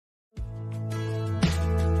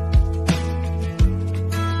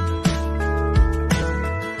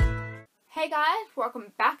guys,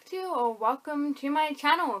 welcome back to or welcome to my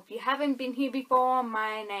channel. If you haven't been here before,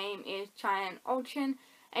 my name is Cheyenne Alchin,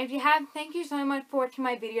 and if you have, thank you so much for watching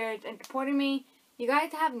my videos and supporting me. You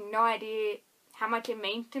guys have no idea how much it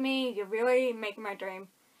means to me. You're really making my dream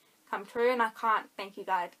come true, and I can't thank you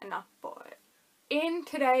guys enough for it. In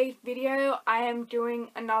today's video, I am doing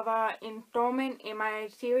another installment in my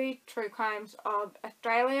series True Crimes of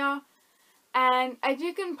Australia. And as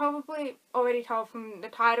you can probably already tell from the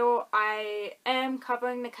title, I am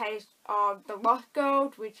covering the case of the Lost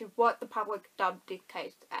Girls, which is what the public dubbed this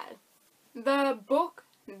case as. The book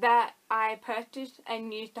that I purchased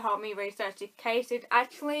and used to help me research this case is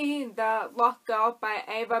actually The Lost Girls by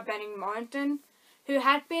Ava Benning Morrison, who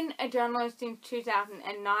has been a journalist since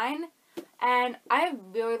 2009. And I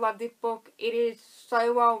really love this book. It is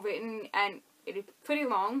so well written and it is pretty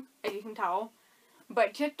long, as you can tell.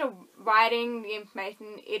 But just the writing, the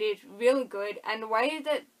information, it is really good. And the way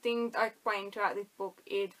that things are explained throughout this book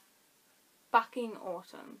is fucking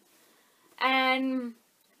awesome. And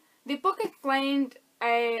the book explains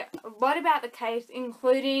a lot about the case,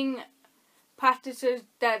 including practices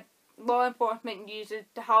that law enforcement uses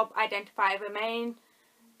to help identify remains,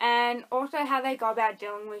 and also how they go about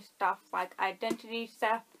dealing with stuff like identity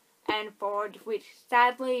theft and fraud, which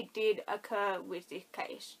sadly did occur with this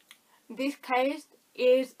case. This case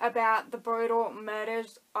is about the brutal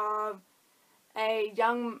murders of a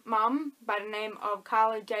young mum by the name of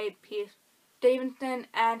Karlie Jade Pearce-Stevenson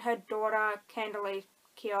and her daughter Khandalyce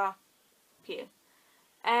Kiara Pearce.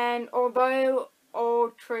 And although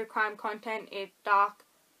all true crime content is dark,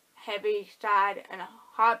 heavy, sad and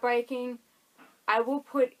heartbreaking, I will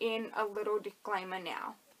put in a little disclaimer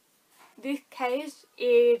now. This case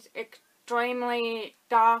is extremely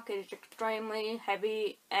dark, it is extremely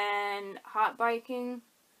heavy and heartbreaking,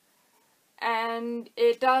 and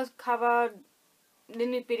it does cover,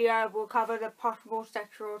 in this video will cover the possible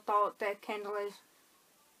sexual assault that Khandalyce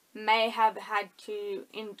may have had to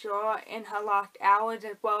endure in her last hours,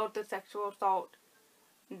 as well as the sexual assault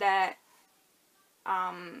that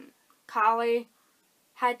Karlie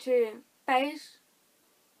had to face.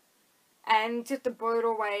 And just the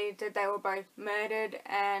brutal way that they were both murdered,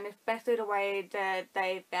 and especially the way that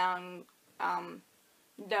they found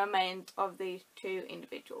the remains of these two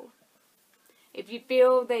individuals. If you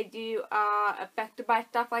feel that you are affected by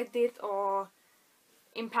stuff like this or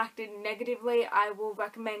impacted negatively, I will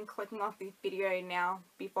recommend clicking off this video now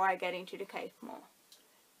before I get into the case more.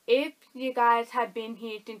 If you guys have been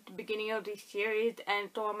here since the beginning of this series and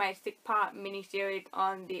saw my 6-part mini-series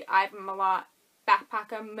on the Ivan Milat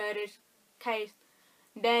backpacker murders case,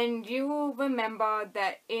 then you will remember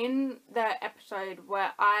that in the episode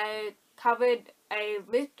where I covered a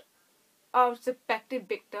list of suspected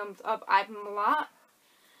victims of Ivan Milat,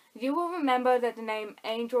 you will remember that the name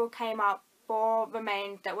Angel came up for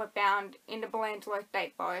remains that were found in the Belanglo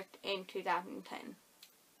State Forest in 2010.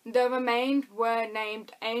 The remains were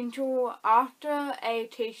named Angel after a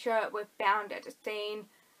t-shirt was found at the scene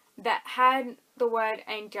that had the word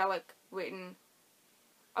angelic written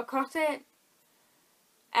across it.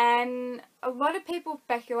 And a lot of people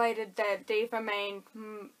speculated that these remains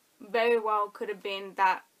very well could have been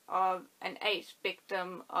that of an 8th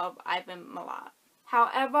victim of Ivan Milat.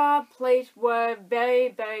 However, police were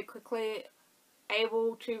very quickly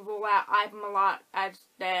able to rule out Ivan Milat as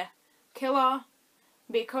their killer,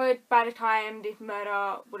 because by the time this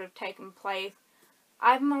murder would have taken place,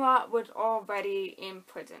 Ivan Milat was already in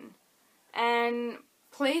prison. And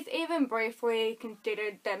police even briefly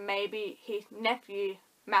considered that maybe his nephew,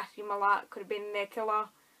 Matthew Milat, could have been their killer,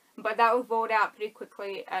 but that was ruled out pretty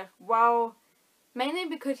quickly as well, mainly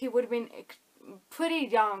because he would have been pretty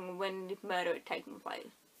young when this murder had taken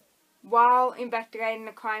place. While investigating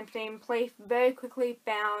the crime scene, police very quickly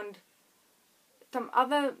found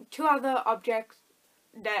two other objects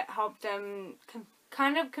that helped them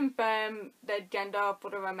kind of confirm the gender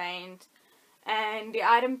for the remains, and the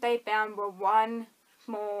items they found were one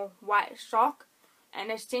small white sock and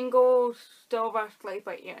a single silver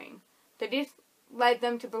sleeper earring. So this led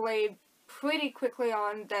them to believe pretty quickly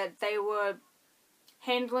on that they were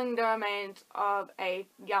handling the remains of a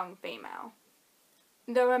young female.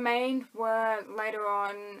 The remains were later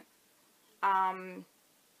on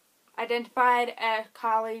identified as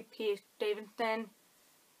Karlie Pearce-Stevenson.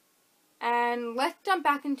 And let's jump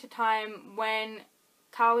back into time when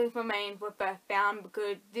Karlie's remains were first found,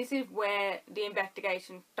 because this is where the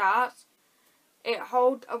investigation starts. It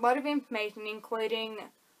holds a lot of information, including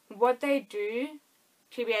what they do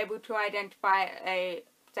to be able to identify a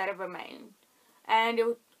set of remains. And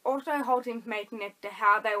it also holds information as to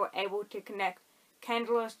how they were able to connect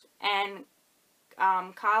Khandalyce and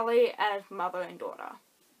Karlie as mother and daughter.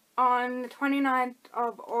 On the 29th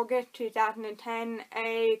of August 2010,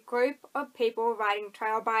 a group of people riding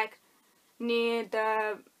trail bikes near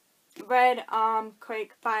the Red Arm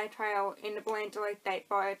Creek Fire Trail in the Belanglo State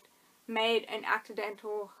Forest made an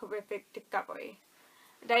accidental, horrific discovery.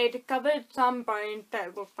 They discovered some bones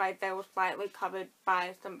that looked like they were slightly covered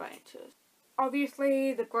by some branches.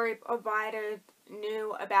 Obviously, the group of riders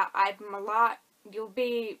knew about Ivan Milat.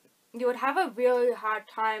 You would have a really hard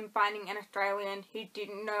time finding an Australian who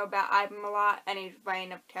didn't know about Ivan Milat and his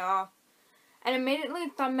reign of terror. And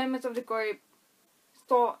immediately some members of the group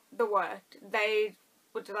thought the worst. They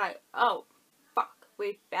were like, oh, fuck,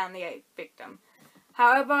 we found the 8th victim.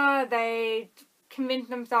 However, they convinced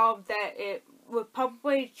themselves that it would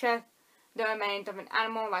probably just the remains of an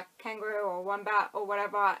animal like a kangaroo or wombat or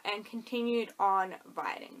whatever, and continued on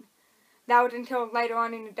riding. That was until later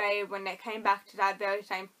on in the day when they came back to that very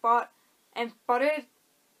same spot and spotted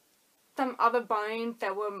some other bones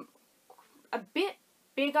that were a bit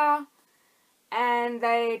bigger, and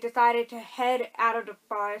they decided to head out of the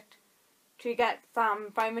forest to get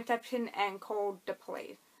some phone reception and called the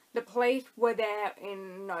police. The police were there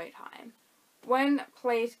in no time. When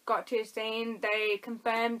police got to the scene, they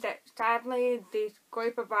confirmed that sadly this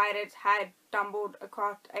group of riders had stumbled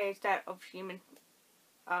across a set of human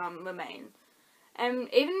remains.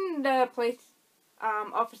 And even the police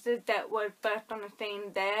officers that were first on the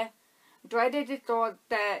scene there dreaded the thought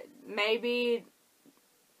that maybe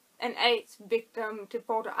an 8th victim to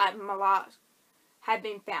fall to Ivan Milat had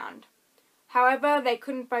been found. However, they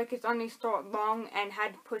couldn't focus on this thought long and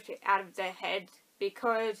had to push it out of their heads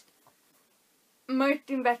because most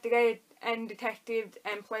investigators and detectives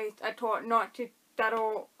and police are taught not to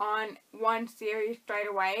settle on one series straight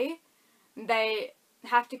away. They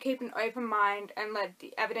have to keep an open mind and let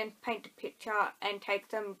the evidence paint a picture and take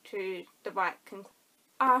them to the right conclusion.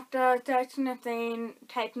 After searching the scene,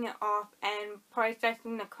 taking it off, and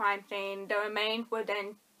processing the crime scene, the remains were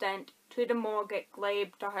then sent to the morgue at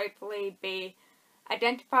Glebe to hopefully be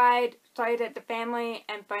identified so that the family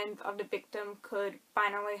and friends of the victim could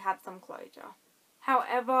finally have some closure.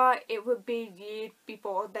 However, it would be years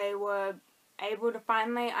before they were able to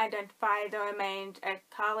finally identify the remains as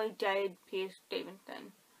Karlie Jade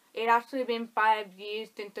Pearce-Stevenson. It had actually been 5 years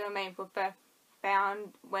since the remains were first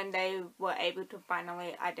found when they were able to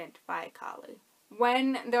finally identify Karlie.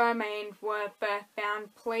 When the remains were first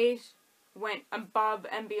found, police went above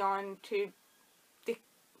and beyond to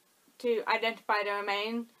identify the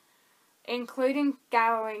remains, including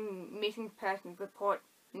scouring missing persons reports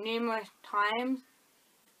numerous times,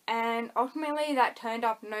 and ultimately that turned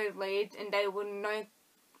up no leads, and they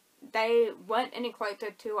weren't any closer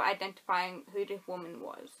to identifying who this woman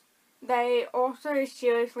was. They also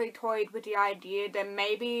seriously toyed with the idea that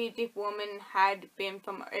maybe this woman had been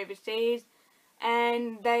from overseas,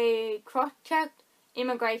 and they cross-checked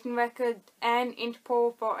immigration records and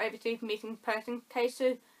Interpol for overseas missing person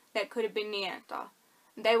cases that could have been the answer.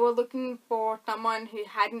 They were looking for someone who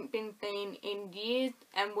hadn't been seen in years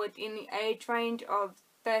and was in the age range of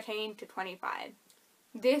 13 to 25.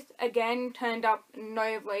 This again turned up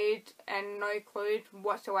no leads and no clues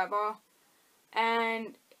whatsoever,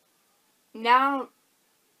 and now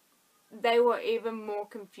they were even more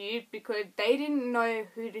confused because they didn't know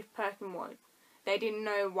who this person was. They didn't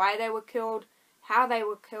know why they were killed, how they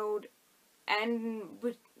were killed, and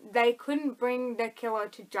they couldn't bring the killer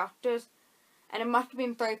to justice. And it must have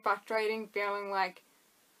been so frustrating feeling like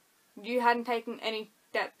you hadn't taken any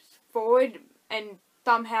steps forward and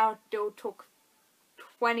somehow still took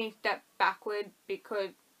 20 steps backward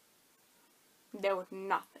because there was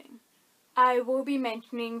nothing. I will be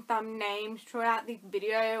mentioning some names throughout this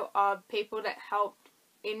video of people that helped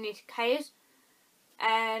in this case,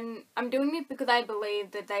 and I'm doing it because I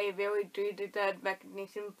believe that they really do deserve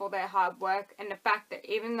recognition for their hard work, and the fact that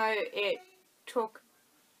even though it took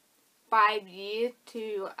 5 years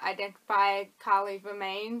to identify Karlie's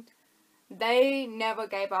remains, they never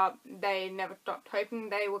gave up, they never stopped hoping,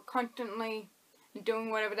 they were constantly doing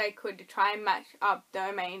whatever they could to try and match up the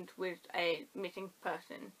remains with a missing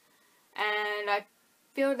person. And I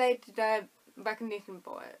feel they deserve recognition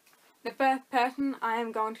for it. The first person I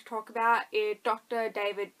am going to talk about is Dr.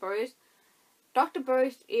 David Bruce. Dr.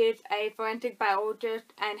 Bruce is a forensic biologist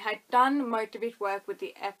and has done most of his work with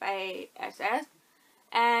the FASS,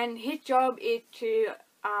 and his job is to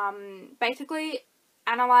basically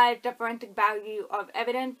analyze the forensic value of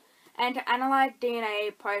evidence and to analyze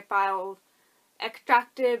DNA profiles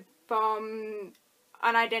extracted from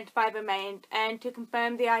unidentified remains and to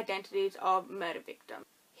confirm the identities of murder victims.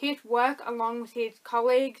 his work, along with his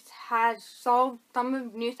colleagues, has solved some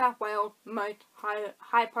of New South Wales' most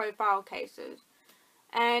high-profile cases.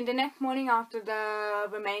 And the next morning, after the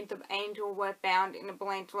remains of Angel were found in the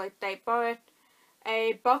Belanglo State Forest,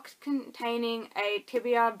 a box containing a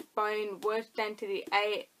tibia bone was sent to the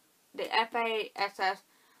FASS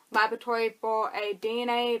laboratory for a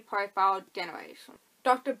DNA profile generation.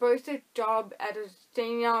 Dr. Bruce's job as a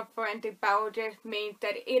senior forensic biologist means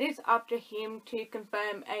that it is up to him to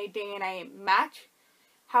confirm a DNA match.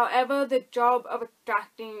 However, the job of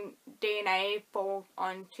extracting DNA falls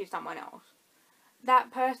onto someone else.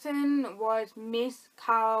 That person was Miss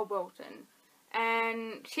Karlie Wilson,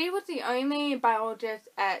 and she was the only biologist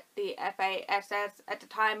at the FASS at the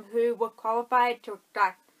time who was qualified to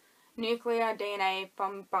extract nuclear DNA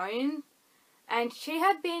from bones, and she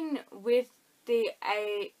had been with the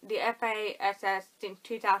FASS since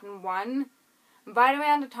 2001, right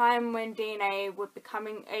around the time when DNA was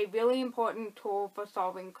becoming a really important tool for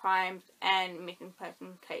solving crimes and missing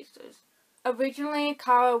person cases. Originally,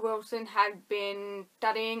 Karlie Wilson had been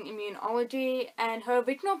studying immunology, and her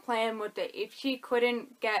original plan was that if she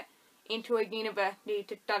couldn't get into a university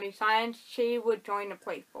to study science, she would join the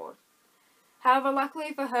police force. However,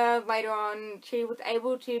 luckily for her, later on, she was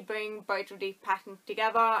able to bring both of these passions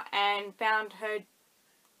together and found her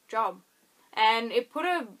job. And it put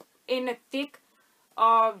her in the thick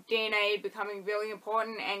of DNA becoming really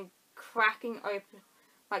important and cracking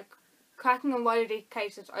a lot of these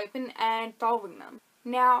cases open and solving them.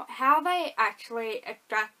 Now, how they actually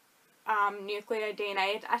extract nuclear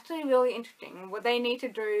DNA is actually really interesting. What they need to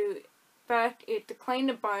do first is to clean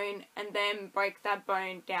the bone and then break that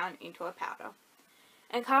bone down into a powder.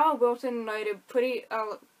 And Karlie Wilson noted pretty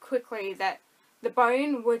quickly that the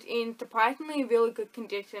bone was in surprisingly really good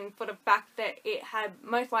condition for the fact that it had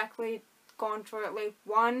most likely gone through at least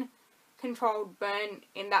one controlled burn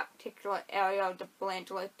in that particular area of the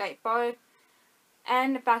Belanglo State Forest,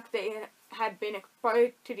 and the fact that it had been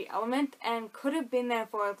exposed to the elements and could have been there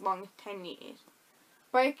for as long as 10 years.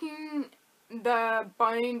 Breaking the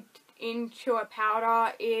bone into a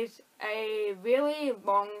powder is a really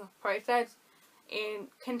long process. It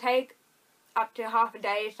can take up to half a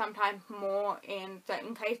day, sometimes more in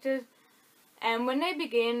certain cases. And when they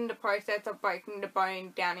begin the process of breaking the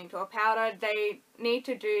bone down into a powder, they need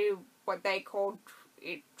to do what they call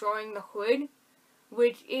drawing the hood,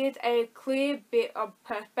 which is a clear bit of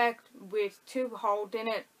perspex with two holes in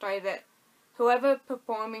it so that whoever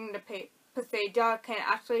performing the procedure can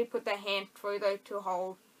actually put their hand through those two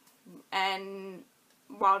holes and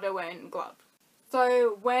while they're wearing gloves.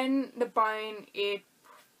 So when the bone is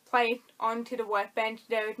placed onto the workbench,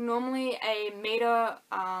 there is normally a meter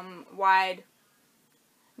wide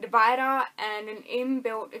divider and an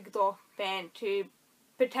inbuilt exhaust fan to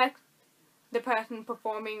protect the person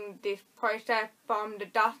performing this process from the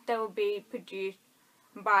dust that will be produced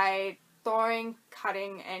by thawing,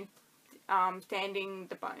 cutting and sanding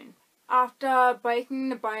the bone. After breaking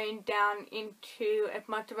the bone down into as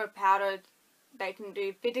much of a powder as they can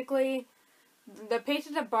do physically, the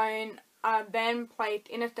pieces of bone are then placed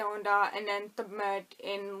in a cylinder and then submerged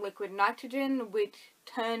in liquid nitrogen, which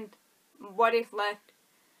turns what is left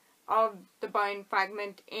of the bone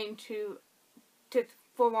fragment into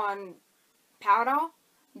full-on powder.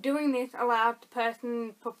 Doing this allows the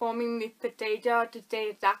person performing this procedure to see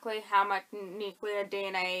exactly how much nuclear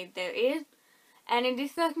DNA there is, and in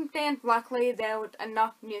this circumstance, luckily there was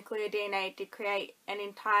enough nuclear DNA to create an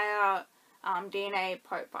entire DNA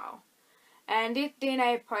profile. And this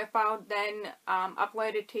DNA profile then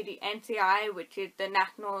uploaded to the NCI, which is the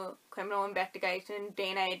National Criminal Investigation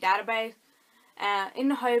DNA Database, in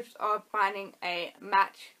the hopes of finding a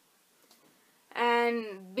match.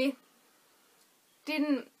 And this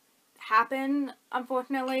didn't happen,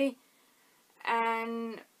 unfortunately,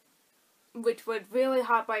 and which was really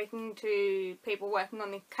heartbreaking to people working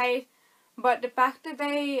on this case. But the fact that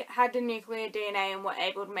they had the nuclear DNA and were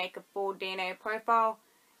able to make a full DNA profile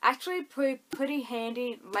actually proved pretty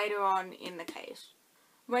handy later on in the case.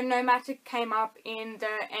 When no match came up in the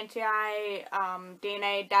NCI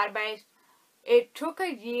DNA database, it took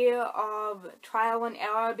a year of trial and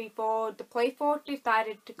error before the police force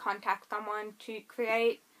decided to contact someone to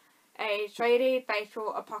create a 3D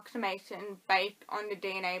facial approximation based on the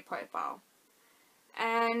DNA profile.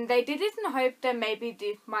 And they did this in the hope that maybe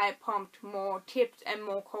this might prompt more tips and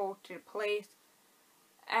more calls to the police.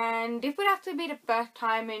 And this would actually be the first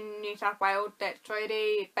time in New South Wales that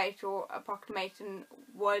 3D facial approximation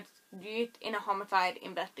was used in a homicide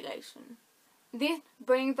investigation. This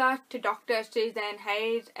brings us to Dr. Suzanne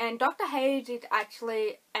Hayes, and Dr. Hayes is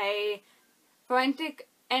actually a forensic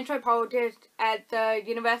anthropologist at the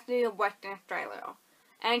University of Western Australia,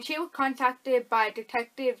 and she was contacted by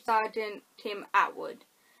Detective Sergeant Tim Atwood.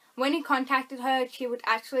 When he contacted her, she was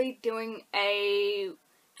actually doing a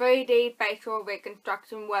 3D facial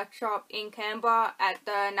reconstruction workshop in Canberra at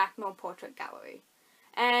the National Portrait Gallery.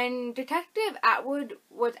 And Detective Atwood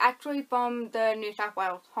was actually from the New South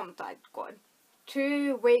Wales Homicide Squad.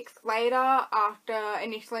 2 weeks later, after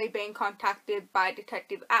initially being contacted by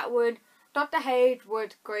Detective Atwood, Dr. Hayes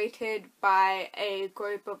was greeted by a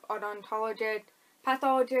group of odontologists,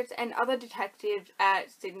 pathologists and other detectives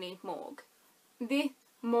at Sydney's morgue. This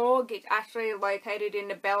morgue is actually located in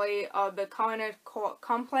the belly of the Coroner's Court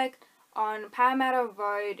complex on Parramatta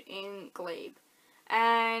Road in Glebe.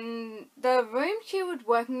 And the room she was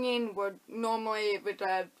working in was normally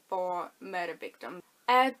reserved for murder victims.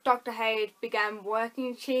 As Dr. Hayes began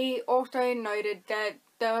working, she also noted that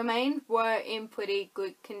the remains were in pretty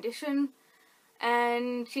good condition,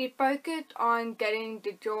 and she focused on getting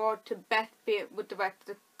the jaw to best fit with the rest of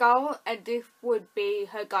the skull, as this would be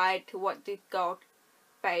her guide to what this girl's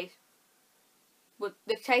face was,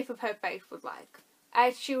 the shape of her face was like.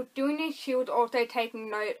 As she was doing this, she was also taking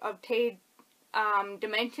note of T's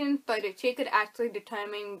dimensions so that she could actually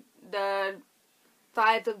determine the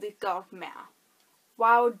size of this girl's mouth.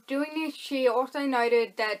 While doing this, she also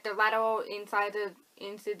noted that the lateral incisors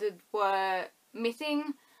were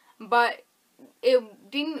missing, but it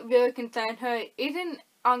didn't really concern her. It isn't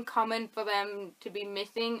uncommon for them to be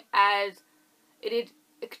missing, as it is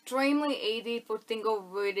extremely easy for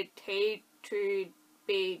single-rooted teeth to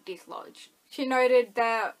be dislodged. She noted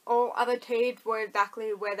that all other teeth were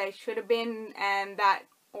exactly where they should have been, and that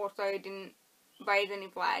also didn't raise any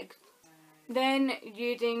flags. Then,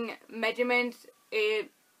 using measurements,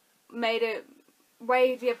 it made it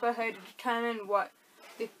way easier for her to determine what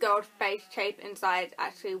this girl's face shape and size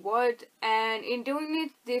actually was, and in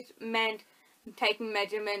doing this meant taking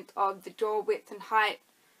measurements of the jaw width and height,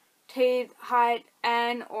 teeth height,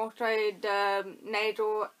 and also the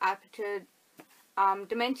nasal aperture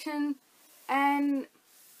dimension, and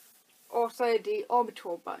also the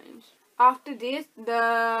orbital bones. After this,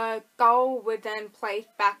 the skull was then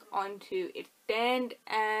placed back onto its stand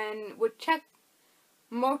and was checked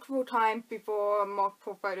multiple times before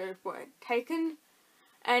multiple photos were taken,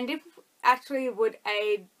 and this actually would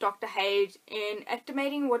aid Dr. Hayes in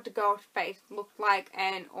estimating what the girl's face looked like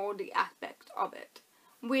and all the aspects of it.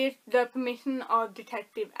 With the permission of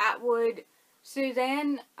Detective Atwood,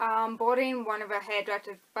 Suzanne brought in one of her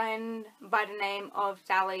hairdresser's friends by the name of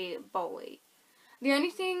Sally Bowley. The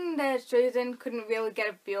only thing that Susan couldn't really get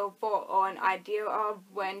a feel for or an idea of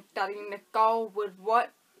when studying the skull was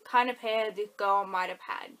what kind of hair this girl might have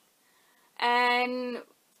had. And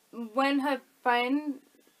when her friend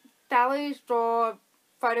Sally saw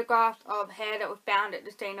photographs of hair that was found at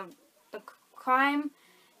the scene of the crime,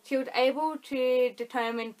 she was able to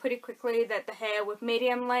determine pretty quickly that the hair was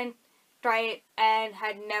medium length, straight, and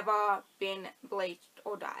had never been bleached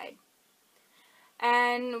or dyed.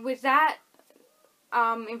 And with that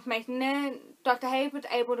information there, Dr. Hayes was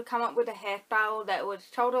able to come up with a hairstyle that was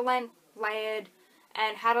shoulder length, layered,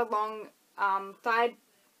 and had a long side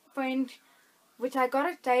fringe, which I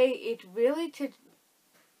gotta say is really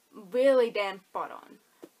damn spot on.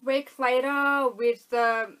 Weeks later, with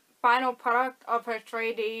the final product of her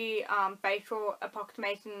 3D facial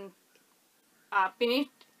approximation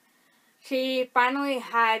finished, she finally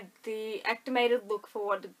had the estimated look for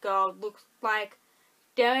what the girl looks like,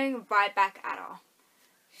 staring right back at her.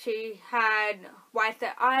 She had white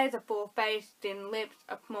set eyes, a full face, thin lips,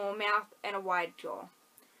 a small mouth, and a wide jaw.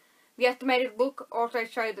 The estimated look also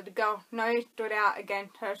showed that the girl's nose stood out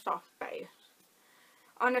against her soft face.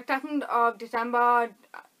 On the 2nd of December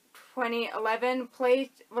 2011,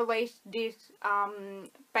 police released this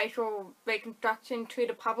facial reconstruction to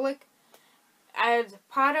the public as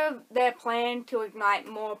part of their plan to ignite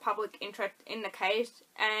more public interest in the case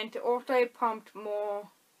and to also prompt more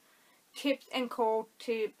tips and calls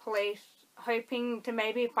to police, hoping to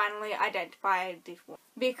maybe finally identify this woman.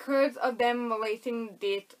 Because of them releasing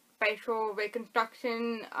this facial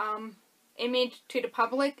reconstruction image to the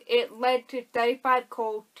public, it led to 35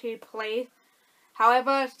 calls to police.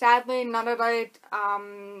 However, sadly, none of those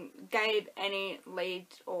gave any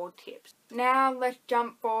leads or tips. Now, let's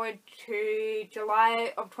jump forward to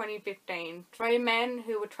July of 2015. 3 men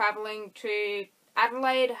who were travelling to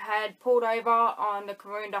Adelaide had pulled over on the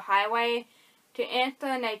Karoonda Highway to answer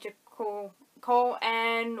a nature call,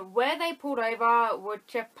 and where they pulled over was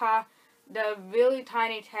just past the really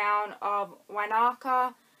tiny town of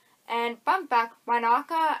Wanaka. And fun fact,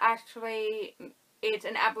 Wanaka actually is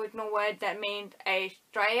an Aboriginal word that means a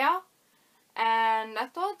strayer, and I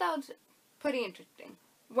thought that was pretty interesting.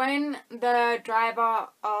 When the driver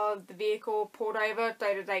of the vehicle pulled over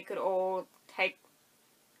so that they could all take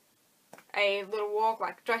a little walk,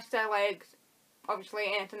 like stretch their legs,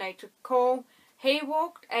 obviously Anthony took a call. He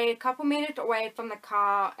walked a couple minutes away from the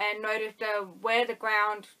car and noticed that where the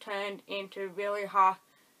ground turned into really harsh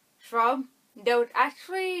shrub, there was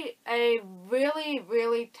actually a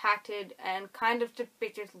really tattered and kind of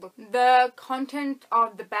suspicious look. The content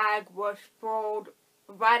of the bag was sprawled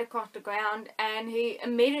right across the ground, and he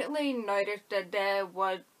immediately noticed that there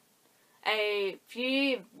was a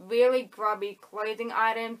few really grubby clothing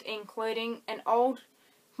items, including an old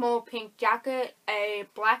small pink jacket, a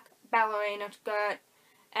black ballerina skirt,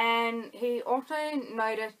 and he also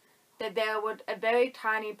noticed that there was a very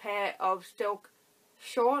tiny pair of silk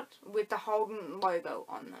shorts with the Holdem logo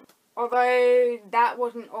on them. Although that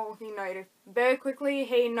wasn't all he noticed. Very quickly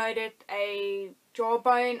he noticed a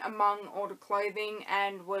jawbone among all the clothing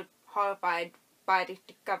and was horrified by this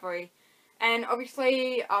discovery. And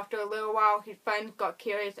obviously after a little while his friends got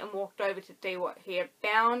curious and walked over to see what he had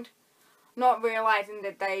found, not realizing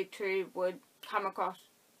that they too would come across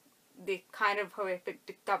this kind of horrific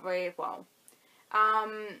discovery as well.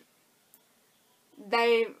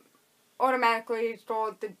 They automatically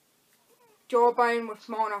saw the jawbone was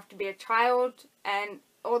small enough to be a child, and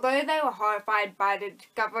although they were horrified by the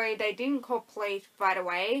discovery, they didn't call police right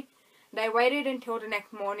away. They waited until the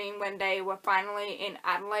next morning when they were finally in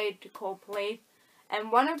Adelaide to call police,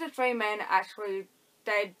 and one of the three men actually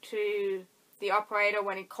said to the operator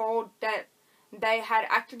when he called that they had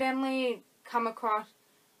accidentally come across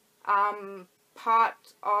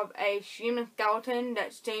parts of a human skeleton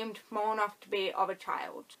that seemed small enough to be of a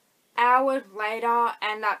child. Hours later,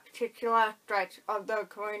 and that particular stretch of the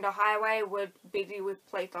Karoonda Highway was busy with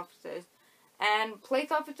police officers. And police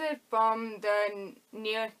officers from the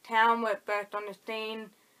nearest town were first on the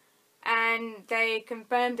scene, and they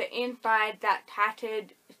confirmed that inside that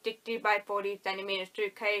tattered 60 by 40 centimeter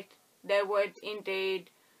suitcase, there was indeed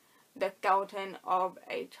the skeleton of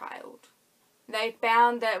a child. They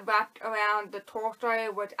found that wrapped around the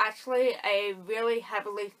torso was actually a really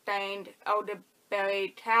heavily stained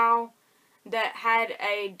elderberry towel that had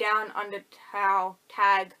a down under towel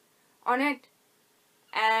tag on it,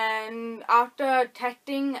 and after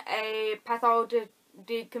testing, a pathologist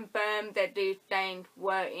did confirm that these stains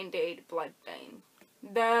were indeed blood stains.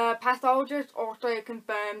 The pathologist also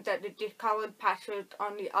confirmed that the discoloured patches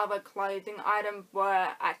on the other clothing items were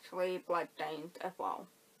actually blood stains as well.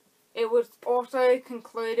 It was also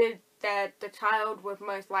concluded that the child was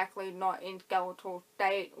most likely not in skeletal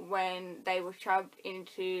state when they were shoved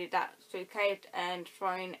into that suitcase and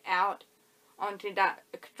thrown out onto that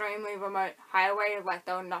extremely remote highway like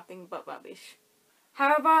they were nothing but rubbish.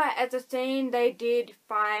 However, at the scene they did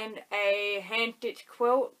find a hand-stitched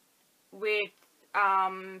quilt with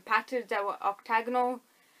patches that were octagonal,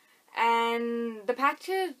 and the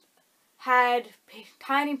patches had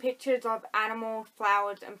tiny pictures of animals,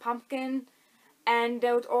 flowers and pumpkins, and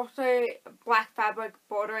there was also black fabric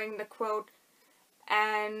bordering the quilt,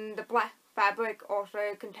 and the black fabric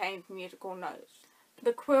also contained musical notes.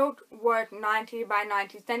 The quilt was 90 by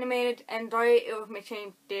 90 centimeters, and though it was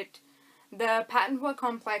machine stitched, the patterns were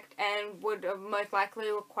complex and would have most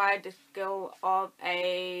likely required the skill of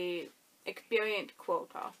a experienced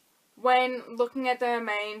quilter. When looking at the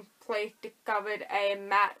remains, police discovered a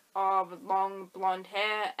mat of long blonde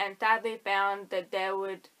hair and sadly found that there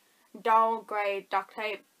was dull grey duct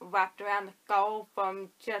tape wrapped around the skull from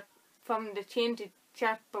the chin to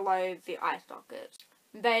just below the eye sockets.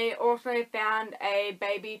 They also found a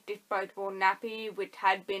baby disposable nappy which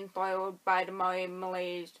had been soiled by the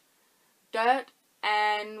Murray-Malise dirt,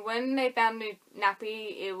 and when they found the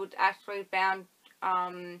nappy, it was actually found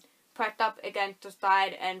pressed up against the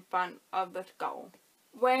side and front of the skull.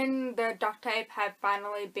 When the duct tape had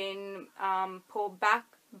finally been pulled back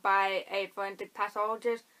by a forensic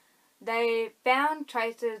pathologist, they found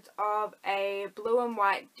traces of a blue and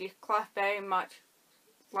white dishcloth very much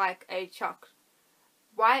like a chuck's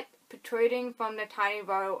white protruding from the tiny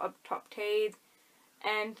row of top teeth,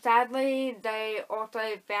 and sadly they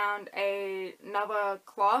also found another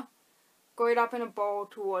cloth screwed up in a ball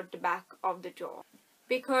toward the back of the jaw.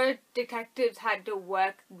 Because detectives had to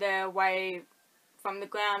work their way from the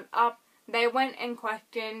ground up, they went and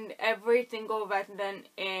questioned every single resident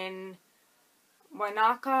in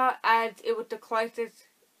Wanaka, as it was the closest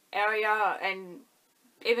area, and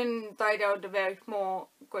even though there was a very small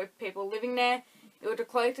group of people living there, it was the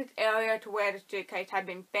closest area to where the suitcase had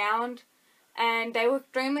been found, and they were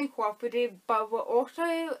extremely cooperative but were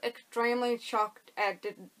also extremely shocked at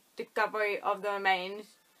the discovery of the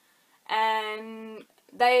remains. and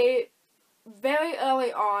they, very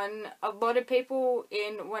early on, a lot of people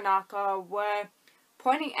in Wanaka were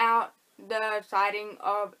pointing out the sighting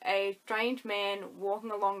of a strange man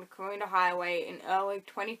walking along the Karuna Highway in early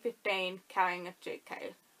 2015 carrying a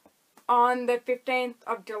suitcase. On the 15th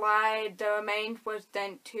of July, the remains was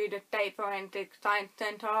sent to the State Forensic Science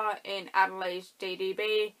Centre in Adelaide's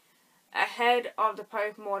DDB ahead of the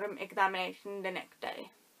post-mortem examination the next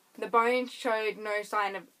day. The bones showed no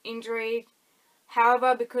sign of injury.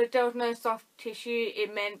 However, because there was no soft tissue,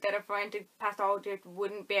 it meant that a forensic pathologist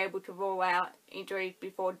wouldn't be able to rule out injuries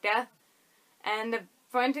before death. And the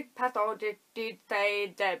forensic pathologist did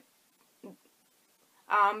say that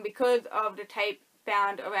because of the tape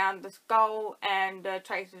found around the skull and the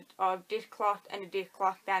traces of dishcloth and the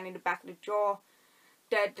dishcloth found in the back of the jaw,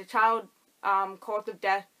 that the child's cause of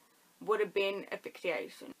death would have been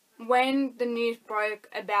asphyxiation. When the news broke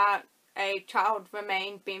about a child's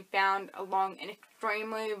remains being found along an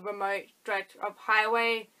extremely remote stretch of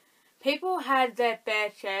highway, people had their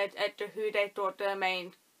fair shares as to who they thought the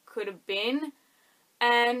remains could have been,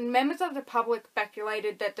 and members of the public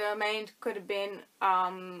speculated that the remains could have been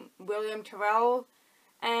William Terrell,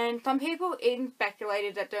 and some people even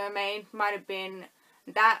speculated that the remains might have been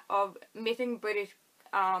that of missing British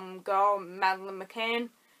girl Madeleine McCann,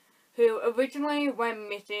 who originally went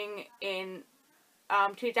missing in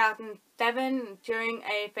 2007 during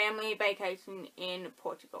a family vacation in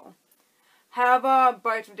Portugal. However,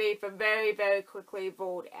 both of these were very, very quickly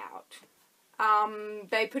ruled out.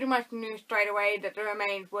 They pretty much knew straight away that the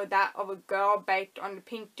remains were that of a girl based on the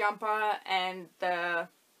pink jumper and the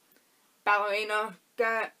ballerina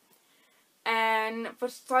skirt. And for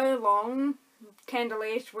so long,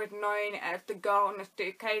 Khandalyce was known as the girl in the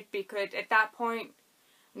suitcase because at that point,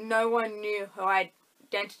 no one knew her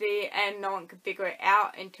identity and no one could figure it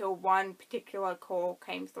out until one particular call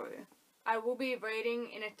came through. I will be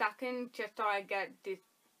reading in a second just so I get this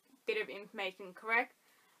bit of information correct.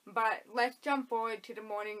 But let's jump forward to the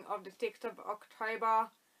morning of the 6th of October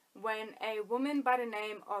when a woman by the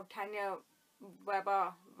name of Tanya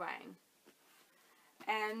Weber rang.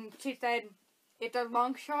 And she said, "It's a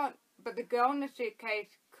long shot, but the girl in the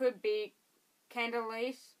suitcase could be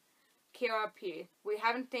Khandalyce Kiara Pearce. We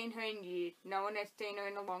haven't seen her in years. No one has seen her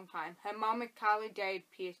in a long time. Her mom is Karlie Jade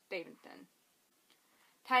Pearce-Stevenson."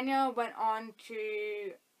 Tanya went on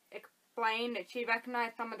to explain that she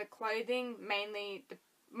recognized some of the clothing,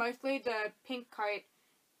 mostly the pink coat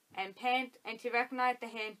and pants, and she recognized the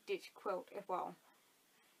hand-stitched quilt as well.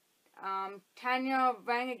 Tanya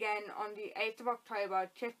rang again on the 8th of October,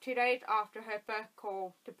 just 2 days after her first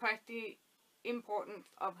call, to press the importance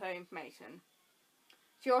of her information.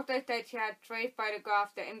 She also said she had 3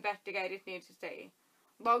 photographs that investigators needed to see.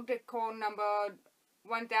 Logged at call number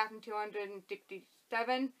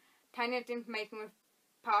 1267, Tanya's information was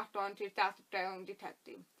passed on to South Australian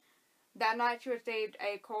detective. That night she received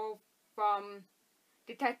a call from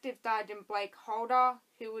Detective Sergeant Blake Holder,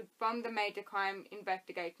 who was from the Major Crime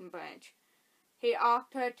Investigation Branch. He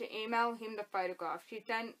asked her to email him the photograph. She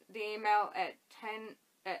sent the email at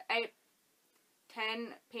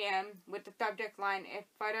 8:10 p.m. with the subject line as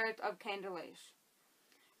 "Photos of Khandalyce."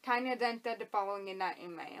 Tanya then said the following in that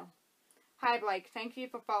email. "Hi Blake, thank you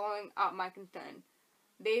for following up my concern.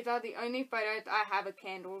 These are the only photos I have of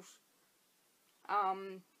Khandalyce.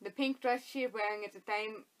 The pink dress she is wearing is the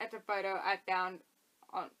same as the photo I found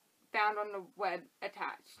on the web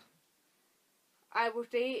attached. I will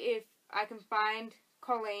see if I can find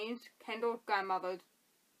Colleen's, Kendall's grandmother's,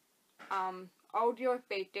 old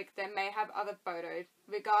USB sticks that may have other photos.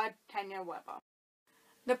 Regards, Tanya Weber."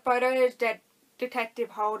 The photos that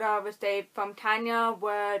Detective Holder received from Tanya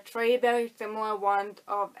were 3 very similar ones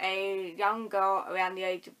of a young girl around the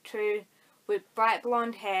age of 2 with bright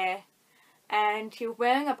blonde hair, and she was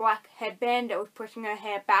wearing a black headband that was pushing her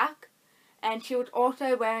hair back, and she was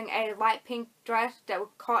also wearing a light pink dress that was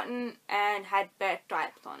cotton and had bare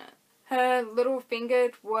stripes on it. Her little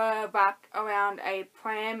fingers were wrapped around a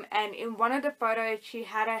pram, and in one of the photos she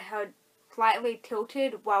had her head slightly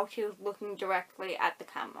tilted while she was looking directly at the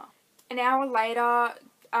camera. An hour later,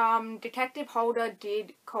 Detective Holder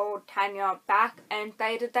did call Tanya back and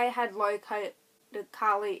stated they had located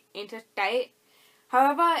Karlie interstate.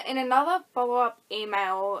 However, in another follow-up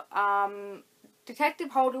email,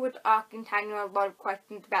 Detective Holder was asking Tanya a lot of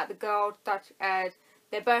questions about the girl, such as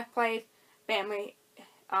their birthplace, family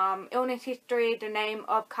illness history, the name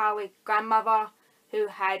of Karlie's grandmother, who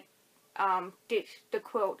had stitched the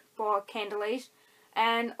quilt for Khandalyce,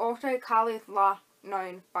 and also Karlie's last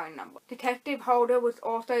known phone number. Detective Holder was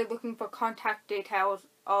also looking for contact details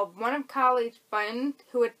of one of Karlie's friends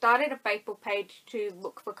who had started a Facebook page to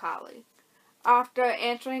look for Karlie. After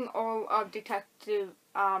answering all of Detective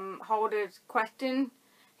Holder's questions,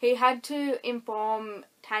 he had to inform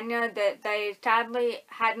Tanya that they sadly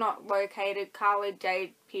had not located Karlie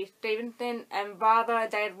Jade Pearce-Stevenson, and rather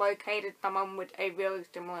they had located someone with a really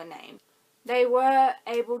similar name. They were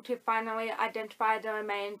able to finally identify the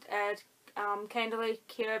remains as Khandalyce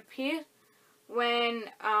Kiara Pearce when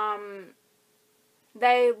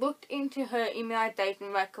they looked into her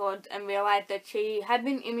immunization records and realized that she had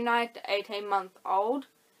been immunized at 18 months old,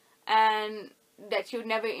 and that she would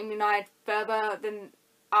never immunize further than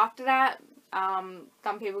after that.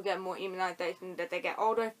 Some people get more immunization as they get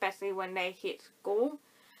older, especially when they hit school.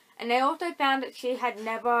 And they also found that she had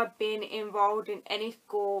never been enrolled in any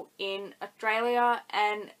school in Australia,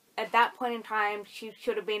 and at that point in time she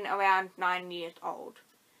should have been around 9 years old.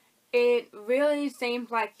 It really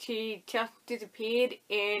seems like she just disappeared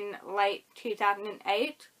in late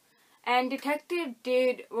 2008, and detectives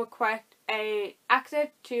did request access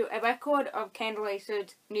to a record of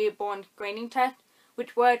Khandalyce's newborn screening tests,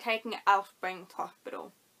 which were taken at Alice Springs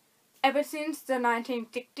Hospital. Ever since the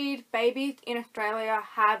 1960s, babies in Australia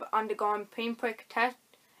have undergone pinprick tests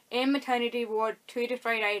in maternity wards 2 to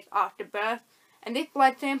 3 days after birth, and this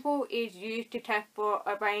blood sample is used to test for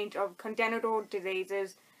a range of congenital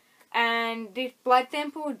diseases, and this blood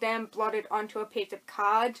sample is then blotted onto a piece of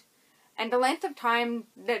card, and the length of time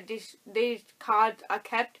that these cards are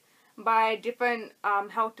kept by different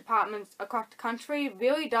health departments across the country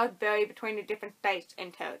really does vary between the different states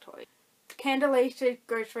and territories. Khandalyce's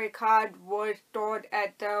grocery card was stored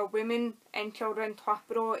at the Women's and Children's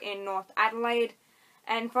Hospital in North Adelaide,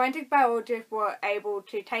 and forensic biologists were able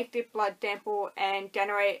to take this blood sample and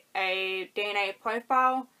generate a DNA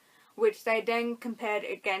profile, which they then compared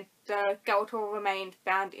against the skeletal remains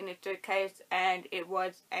found in the suitcase, and it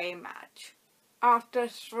was a match. After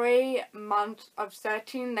 3 months of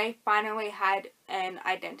searching, they finally had an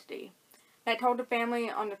identity. They told the family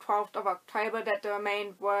on the 12th of October that the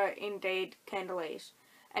remains were indeed Khandalyce,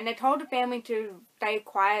 and they told the family to stay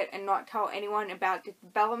quiet and not tell anyone about this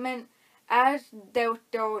development, as there was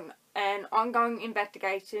still an ongoing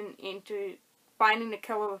investigation into finding the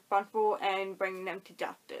killer responsible and bringing them to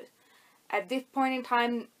justice. At this point in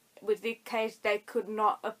time, with this case, they could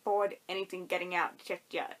not afford anything getting out just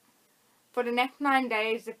yet. For the next 9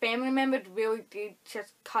 days, the family members really did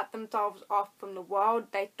just cut themselves off from the world.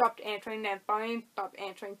 They stopped answering their phones, stopped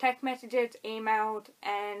answering text messages, emailed,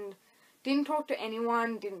 and didn't talk to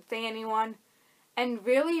anyone, didn't see anyone, and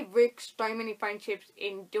really risked so many friendships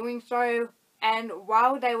in doing so. And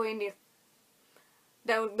while they were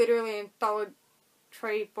literally in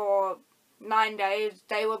solitary for 9 days,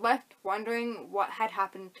 they were left wondering what had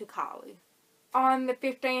happened to Karlie. On the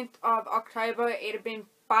 15th of October, it had been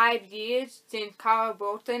 5 years since Karlie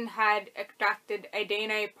Wilson had extracted a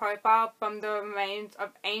DNA profile from the remains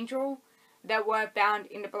of Angel that were found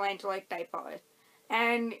in the Belanglo State Forest.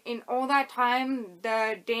 And in all that time,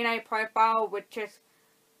 the DNA profile was just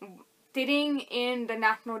sitting in the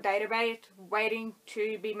national database waiting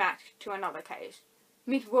to be matched to another case.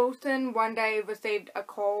 Miss Wilson one day received a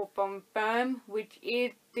call from FIRM, which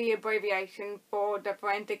is the abbreviation for the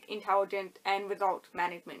Forensic Intelligence and Results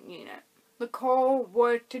Management Unit. The call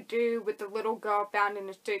was to do with the little girl found in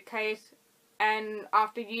the suitcase, and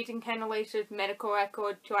after using Khandalyce's medical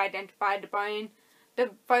record to identify the bone, the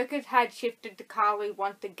focus had shifted to Karlie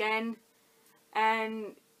once again,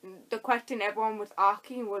 and the question everyone was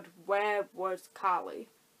asking was, where was Karlie?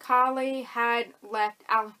 Karlie had left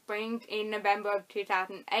Alice Springs in November of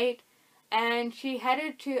 2008, and she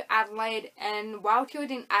headed to Adelaide, and while she was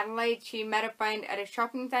in Adelaide, she met a friend at a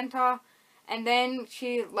shopping centre, and then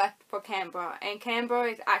she left for Canberra, and Canberra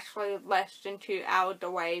is actually less than 2 hours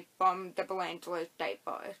away from the Belanglo State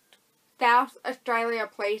Forest. South Australia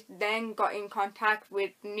Police then got in contact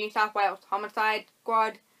with New South Wales Homicide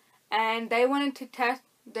Squad, and they wanted to test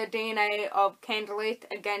the DNA of Khandalyce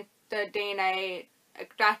against the DNA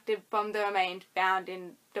extracted from the remains found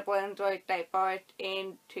in the Belanglo State Forest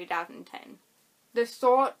in 2010. The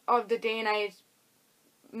sort of the DNA's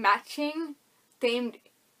matching seemed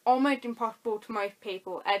almost impossible to most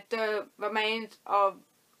people, as the remains of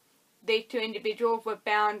these two individuals were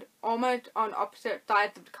found almost on opposite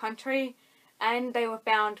sides of the country, and they were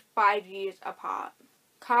found 5 years apart.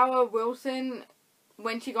 Karlie Wilson,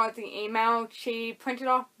 when she got the email, she printed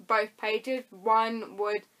off both pages. One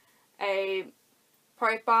was a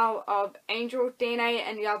profile of Angel's DNA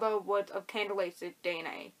and the other was of Khandalyce's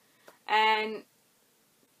DNA. And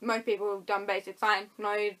most people who've done basic science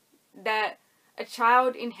know that a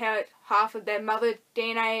child inherits half of their mother's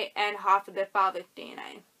DNA and half of their father's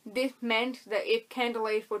DNA. This meant that if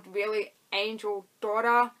Khandalyce was really Angel's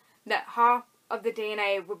daughter, that half of the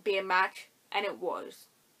DNA would be a match, and it was.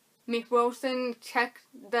 Miss Wilson checked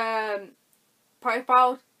the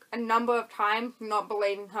profile a number of times, not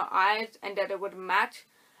believing her eyes and that it would match,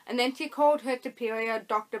 and then she called her superior,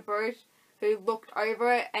 Dr. Bruce, who looked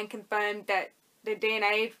over it and confirmed that the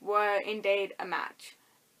DNAs were indeed a match.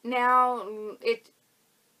 Now,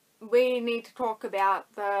 we need to talk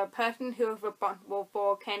about the person who was responsible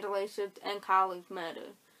for Khandalyce's and Karlie's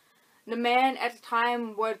murder. The man at the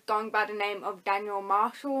time was going by the name of Daniel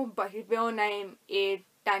Marshall, but his real name is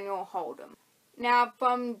Daniel Holdem. Now,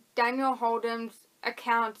 from Daniel Holdem's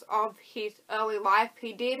accounts of his early life,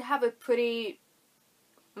 he did have a pretty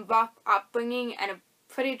rough upbringing and a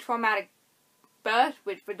pretty traumatic birth,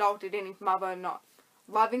 which resulted in his mother not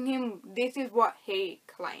loving him. This is what he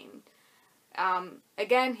claimed.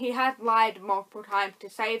 Again, he has lied multiple times to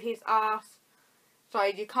save his ass, so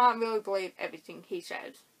you can't really believe everything he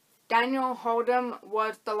says. Daniel Holdem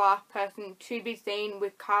was the last person to be seen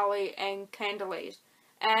with Karlie and Khandalyce,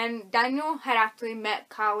 and Daniel had actually met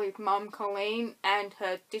Karlie's mum, Colleen, and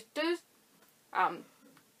her sisters,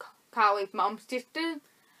 Karlie's mum's sisters,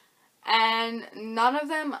 and none of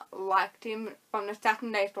them liked him from the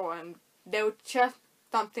second they saw him. There was just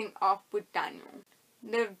something off with Daniel.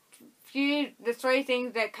 The three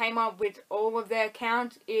things that came up with all of their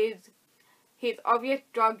accounts is his obvious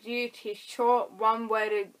drug use, his short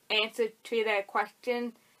one-worded answer to their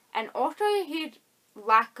question, and also his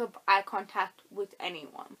lack of eye contact with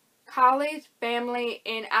anyone. Karlie's family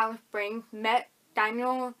in Alice Springs met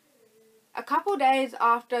Daniel a couple days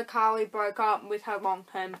after Karlie broke up with her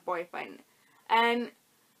long-term boyfriend, and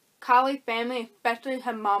Karlie's family, especially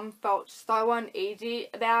her mum, felt so uneasy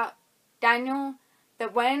about Daniel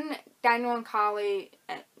that when Daniel and Karlie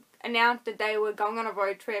announced that they were going on a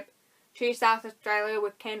road trip to South Australia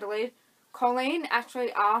with Khandalyce, Colleen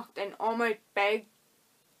actually asked and almost begged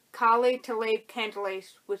Karlie to leave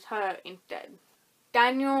Khandalyce with her instead.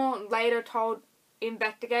 Daniel later told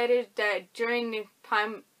investigators that during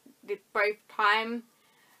this brief time,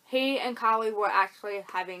 he and Karlie were actually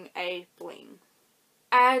having a fling.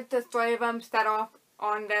 As the three of them set off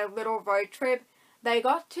on their little road trip, they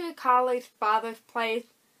got to Karlie's father's place,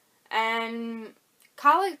 and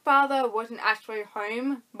Karlie's father wasn't actually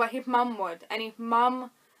home, but his mum was, and his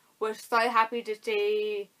mum was so happy to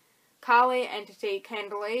see Karlie and to see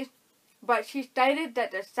Khandalyce, but she stated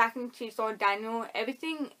that the second she saw Daniel,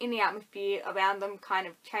 everything in the atmosphere around them kind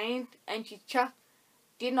of changed, and she just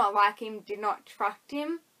did not like him, did not trust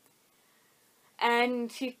him,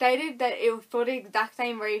 and she stated that it was for the exact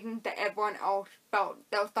same reason that everyone else felt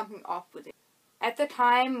there was something off with it. At the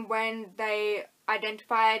time when they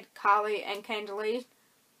identified Karlie and Khandalyce,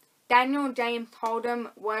 Daniel James Holdem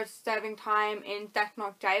was serving time in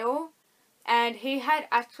Sectional Jail, and he had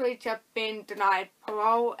actually just been denied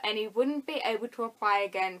parole, and he wouldn't be able to apply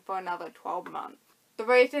again for another 12 months. The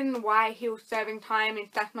reason why he was serving time in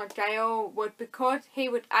Sectional Jail was because he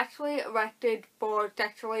was actually arrested for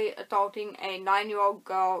sexually assaulting a 9-year-old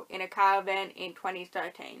girl in a caravan in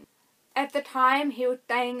 2013. At the time, he was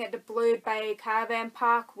staying at the Blue Bay Caravan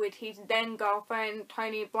Park with his then-girlfriend,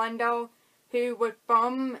 Toni Blundell, who was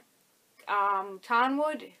from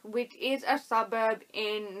Charnwood, which is a suburb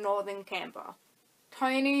in northern Canberra.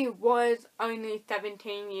 Toni was only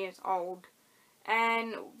 17 years old,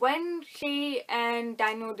 and when she and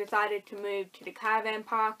Daniel decided to move to the caravan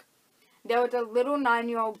park, there was a little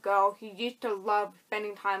 9-year-old girl who used to love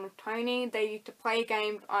spending time with Toni. They used to play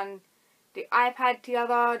games on the iPad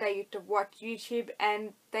together, they used to watch YouTube,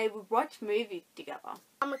 and they would watch movies together.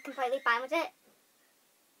 Mum was completely fine with it.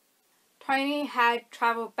 Toni had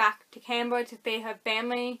travelled back to Canberra to see her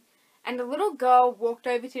family, and the little girl walked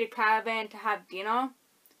over to the caravan to have dinner.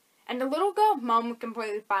 And the little girl's mum was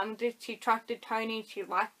completely fine with it. She trusted Toni, she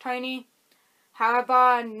liked Toni.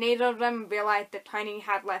 However, neither of them realised that Toni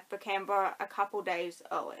had left for Canberra a couple days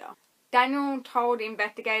earlier. Daniel told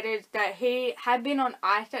investigators that he had been on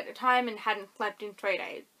ice at the time and hadn't slept in 3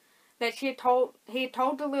 days. That he had told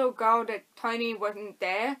the little girl that Toni wasn't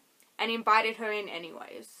there and invited her in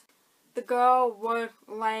anyways. The girl was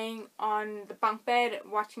laying on the bunk bed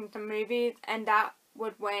watching some movies, and that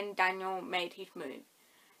was when Daniel made his move.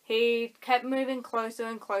 He kept moving closer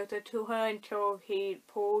and closer to her until he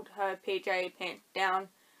pulled her PJ pants down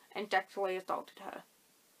and sexually assaulted her.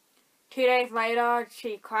 2 days later,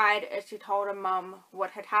 she cried as she told her mum what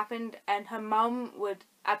had happened, and her mum was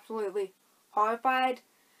absolutely horrified,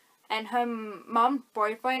 and her mum's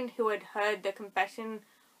boyfriend, who had heard the confession,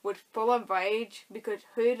 was full of rage because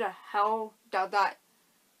who the hell does that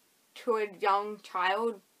to a young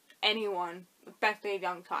child? Anyone, especially a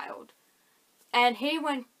young child. And he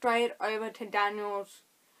went straight over to Daniel's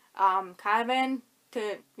caravan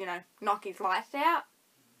to, you know, knock his lights out,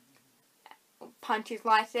 punch his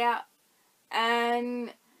lights out,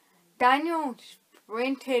 and Daniel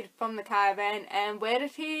sprinted from the caravan, and where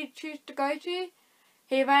did he choose to go to?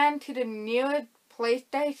 He ran to the nearest police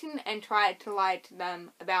station and tried to lie to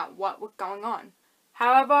them about what was going on.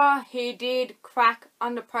 However, he did crack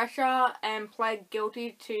under pressure and pled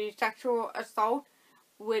guilty to sexual assault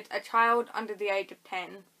with a child under the age of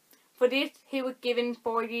 10. For this, he was given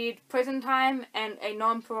 4 years prison time and a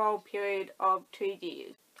non-parole period of 2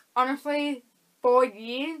 years. Honestly, 4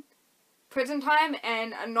 years prison time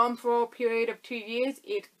and a non-parole period of 2 years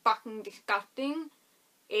is fucking disgusting.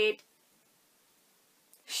 It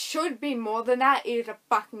should be more than that. It is a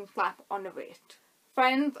fucking slap on the wrist.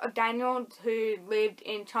 Friends of Daniel who lived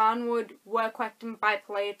in Charnwood were questioned by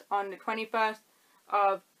police on the 21st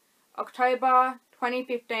of October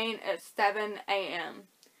 2015 at 7 AM.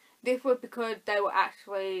 This was because they were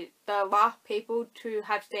actually the last people to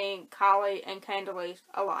have seen Karlie and Khandalyce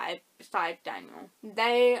alive besides Daniel.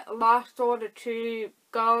 They last saw the two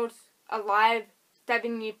girls alive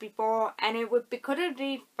 7 years before, and it was because of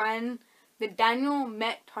these friends that Daniel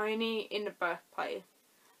met Tony in the first place.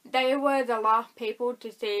 They were the last people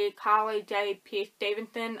to see Karlie Jade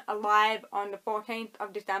Pearce-Stevenson alive on the 14th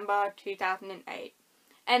of December 2008.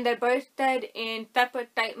 And they both said in separate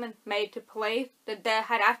statements made to police that there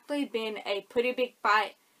had actually been a pretty big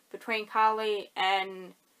fight between Karlie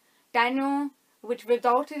and Daniel, which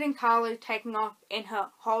resulted in Karlie taking off in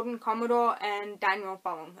her Holdem Commodore and Daniel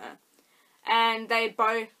following her. And they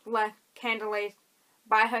both left Khandalyce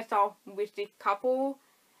by herself with this couple,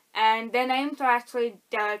 and their names are actually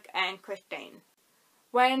Derek and Christine.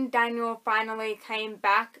 When Daniel finally came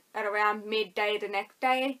back at around midday the next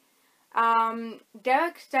day,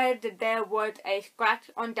 Derek said that there was a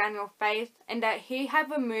scratch on Daniel's face and that he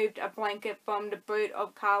had removed a blanket from the boot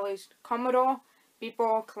of Karlie's Commodore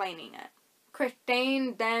before cleaning it.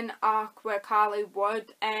 Christine then asked where Karlie was,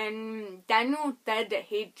 and Daniel said that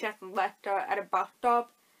he'd just left her at a bus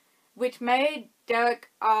stop, which made Derek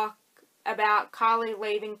ask about Karlie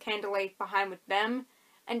leaving Khandalyce behind with them,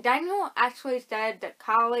 and Daniel actually said that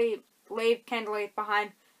Karlie leaves Khandalyce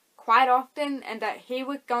behind quite often and that he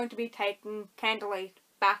was going to be taking Khandalyce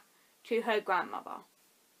back to her grandmother.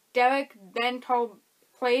 Derek then told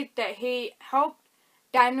police that he helped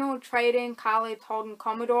Daniel trade in Karlie's Holdem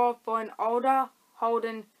Commodore for an older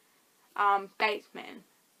Holdem statesman.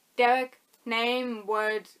 Derek's name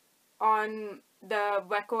was on the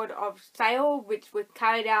record of sale, which was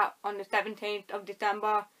carried out on the 17th of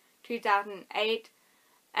December 2008,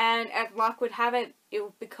 and as luck would have it, it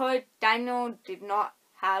was because Daniel did not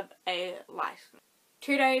have a license.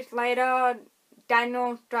 2 days later,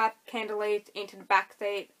 Daniel strapped Khandalyce into the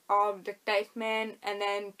backseat of the statesman and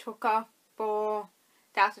then took off for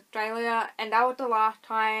South Australia, and that was the last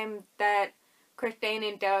time that Christine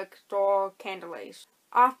and Derek saw Khandalyce.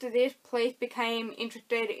 After this, police became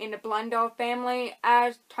interested in the Belanglo family,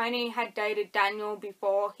 as Tony had dated Daniel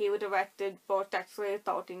before he was arrested for sexually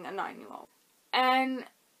assaulting a 9-year-old. And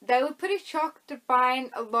they were pretty shocked to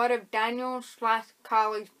find a lot of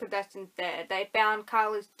Daniel/Karlie's possessions there. They found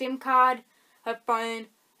Karlie's SIM card, her phone,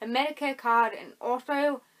 her Medicare card, and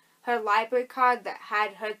also her library card that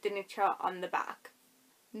had her signature on the back.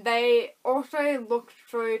 They also looked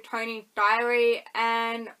through Tony's diary,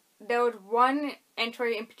 and there was one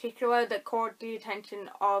entry in particular that caught the attention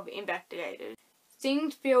of investigators.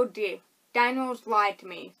 Things feel deep. Daniel's lied to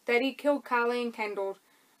me. Said he killed Karlie and Kendall,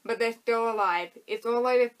 but they're still alive. It's all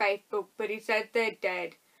over Facebook, but he said they're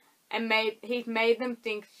dead. And he's made them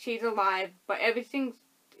think she's alive, but everything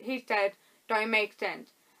he said don't make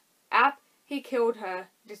sense. He killed her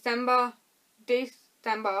December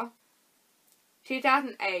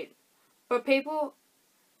 2008, but people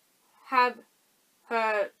have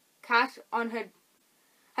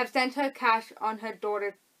sent her cash on her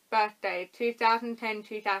daughter's birthday,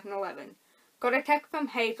 2010-2011. Got a text from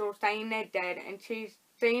Hazel saying they're dead, and she's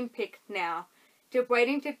seen pics now. Just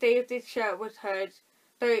waiting to see if this shirt was hers,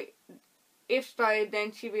 so if so,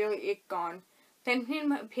 then she really is gone. Sent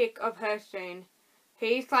him a pic of her soon.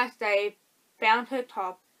 He/they found her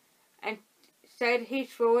top, and said he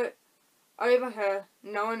threw it over her.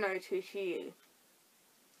 No one knows who she is.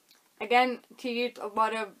 Again, she used a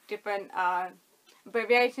lot of different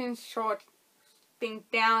abbreviations, short things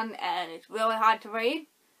down, and it's really hard to read.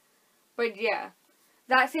 But yeah,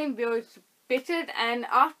 that seemed really suspicious, and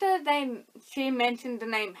after she mentioned the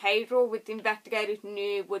name Hazel, which investigators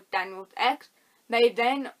knew was Daniel's ex, they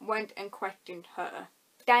then went and questioned her.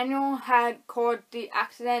 Daniel had caused the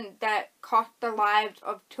accident that cost the lives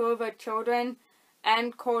of 2 of her children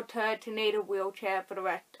and caused her to need a wheelchair for the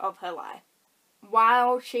rest of her life.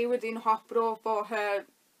 While she was in hospital for her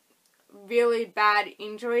really bad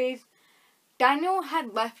injuries, Daniel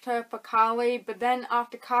had left her for Karlie, but then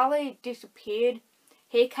after Karlie disappeared,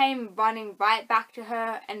 he came running right back to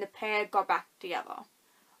her and the pair got back together.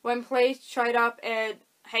 When police showed up at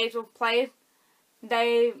Hazel's place,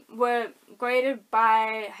 they were greeted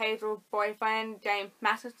by Hazel's boyfriend, James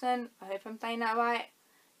Matheson. I hope I'm saying that right.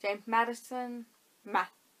 James Matheson,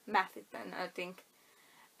 I think.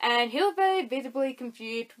 And he was very visibly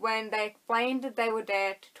confused when they explained that they were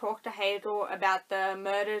there to talk to Hazel about the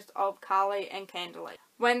murders of Karlie and Khandalyce.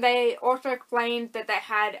 When they also explained that they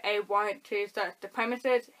had a warrant to search the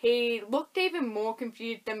premises, he looked even more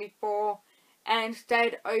confused than before and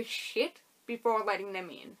said, "Oh shit," before letting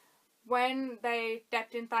them in. When they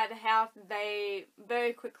stepped inside the house, they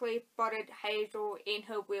very quickly spotted Hazel in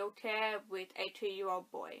her wheelchair with a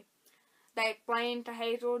 2-year-old boy. They explained to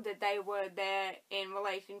Hazel that they were there in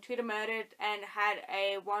relation to the murders and had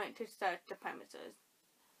a warrant to search the premises.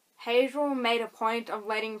 Hazel made a point of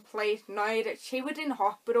letting police know that she was in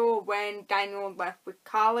hospital when Daniel left with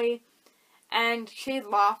Karlie, and she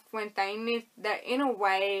laughed when saying this, that in a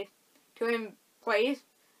way, to police,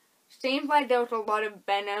 seems like there was a lot of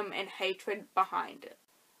venom and hatred behind it.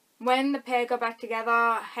 When the pair got back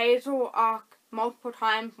together, Hazel asked multiple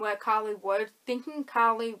times where Karlie was, thinking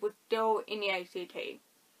Karlie was still in the ACT.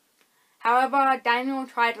 However, Daniel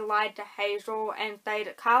tried to lie to Hazel and say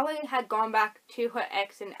that Karlie had gone back to her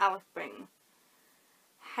ex in Alice Springs.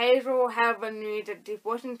 Hazel, however, knew that this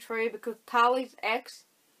wasn't true because Karlie's ex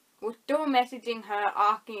was still messaging her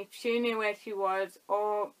asking if she knew where she was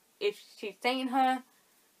or if she'd seen her.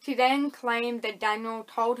 She then claimed that Daniel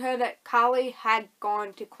told her that Karlie had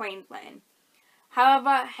gone to Queensland.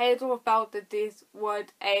 However, Hazel felt that this was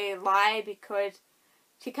a lie because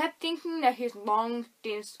she kept thinking that his long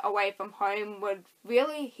stints away from home was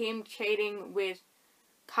really him cheating with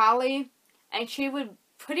Karlie, and she would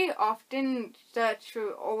pretty often search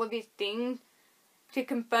through all of his things to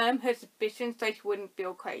confirm her suspicions so she wouldn't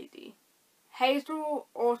feel crazy. Hazel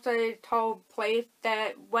also told police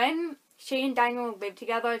that when she and Daniel lived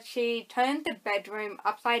together, she turned the bedroom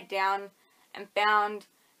upside down and found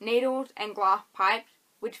needles and glass pipes,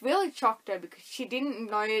 which really shocked her because she didn't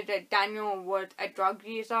know that Daniel was a drug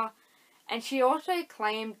user, and she also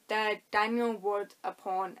claimed that Daniel was a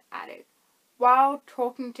porn addict. While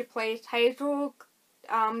talking to police, Hazel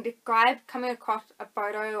described coming across a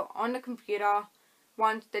photo on the computer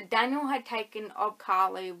once that Daniel had taken of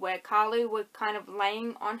Karlie, where Karlie was kind of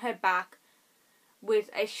laying on her back with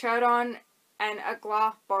a shirt on and a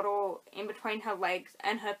glass bottle in between her legs,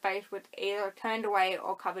 and her face was either turned away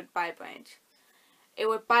or covered by a branch. It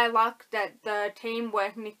was by luck that the team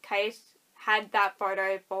working this case had that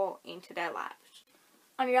photo fall into their laps.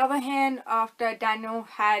 On the other hand, after Daniel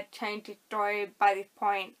had changed his story by this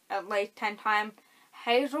point at least 10 times,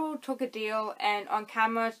 Hazel took a deal and on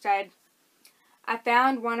camera said, "I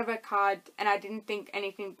found one of her cards and I didn't think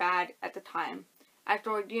anything bad at the time. I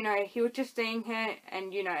thought, he was just seeing her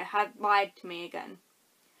and, had lied to me again.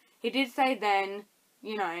 He did say then,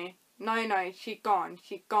 no, she's gone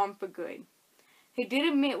for good. He did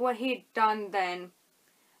admit what he'd done then,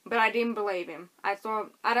 but I didn't believe him. I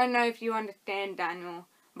thought, I don't know if you understand Daniel,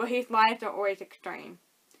 but his lies are always extreme.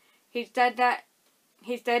 He said that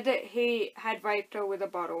he had raped her with a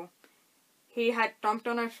bottle. He had stomped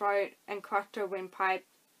on her throat and crushed her windpipe.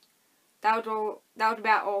 That was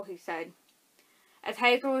about all he said." As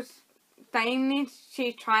Hazel was saying this,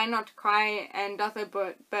 she's trying not to cry and does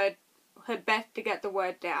her best to get the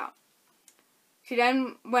words out. She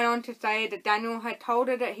then went on to say that Daniel had told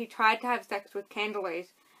her that he tried to have sex with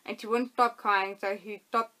Khandalyce and she wouldn't stop crying, so he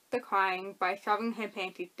stopped the crying by shoving her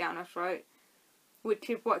panties down her throat, which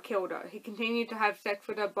is what killed her. He continued to have sex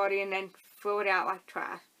with her body and then threw it out like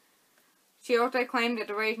trash. She also claimed that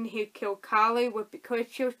the reason he killed Karlie was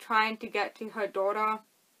because she was trying to get to her daughter,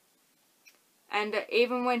 and that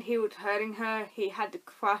even when he was hurting her, he had to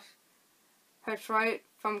crush her throat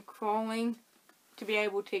from crawling to be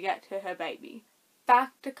able to get to her baby.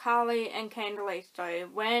 Back to Karlie and Khandalyce though.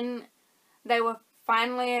 When they were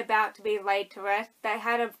finally about to be laid to rest, they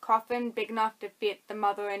had a coffin big enough to fit the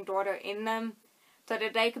mother and daughter in them so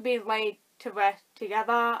that they could be laid to rest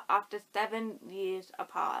together after 7 years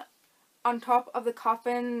apart. On top of the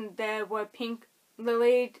coffin there were pink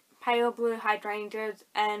lilies, pale blue hydrangeas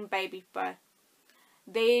and baby breath.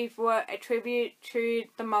 These were a tribute to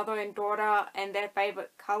the mother and daughter and their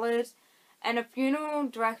favourite colours, and a funeral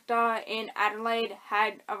director in Adelaide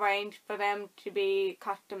had arranged for them to be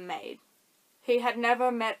custom made. He had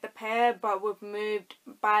never met the pair but was moved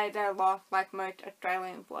by their loss like most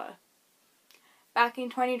Australians were. Back in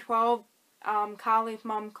 2012, Karlie's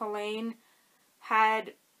mum Colleen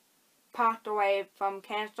had passed away from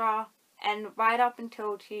cancer, and right up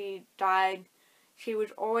until she died, she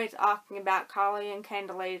was always asking about Karlie and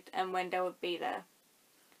Khandalyce and when they would be there.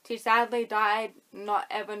 She sadly died not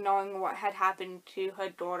ever knowing what had happened to her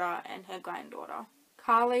daughter and her granddaughter.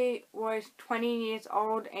 Karlie was 20 years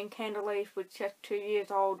old and Khandalyce was just 2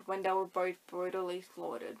 years old when they were both brutally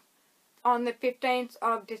slaughtered. On the 15th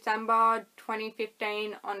of December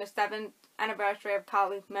 2015, on the 7th anniversary of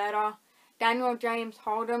Karlie's murder, Daniel James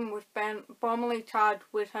Holdem was formally charged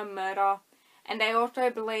with her murder, and they also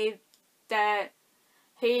believe that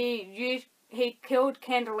he killed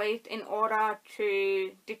Khandalyce in order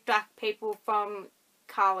to distract people from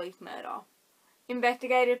Karlie's murder.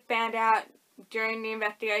 Investigators found out during the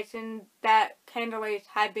investigation that Khandalyce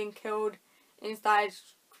had been killed inside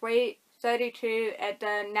Suite 32 at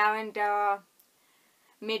the Narrandera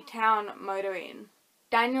Midtown Motor Inn.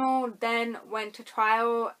 Daniel then went to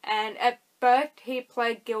trial, and at first he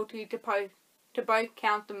pled guilty to both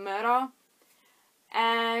counts of murder.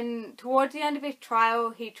 And towards the end of his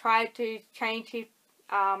trial, he tried to change his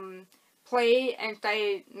plea and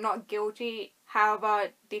say not guilty. However,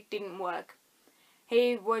 this didn't work.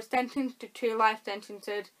 He was sentenced to 2 life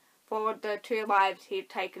sentences for the 2 lives he had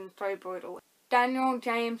taken so brutally. Daniel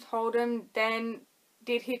James Holdem then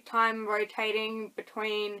did his time rotating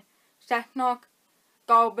between Cessnock,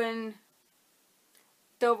 Goulburn,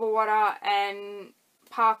 Silverwater and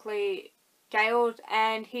Parkley jails,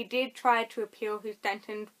 and he did try to appeal his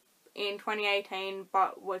sentence in 2018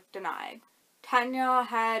 but was denied. Tanya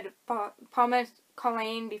had promised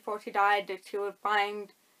Colleen before she died that she would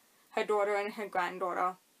find her daughter and her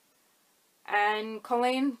granddaughter. And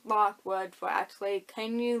Colleen's last words were actually,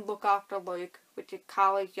 "Can you look after Luke," which is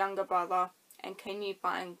Karlie's younger brother, "and can you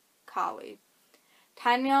find Karlie?"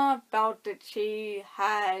 Tanya felt that she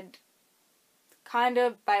had kind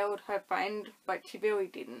of bailed her friend, but she really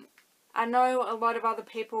didn't. I know a lot of other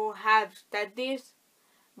people have said this,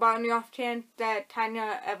 but on the off chance that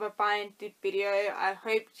Tanya ever finds this video, I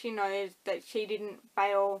hope she knows that she didn't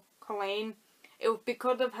bail Colleen. It was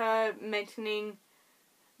because of her mentioning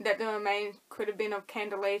that the remains could have been of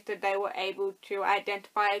Khandalyce that they were able to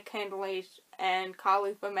identify Khandalyce and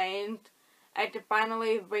Karlie's remains and to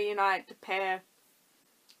finally reunite the pair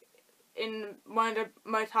in one of the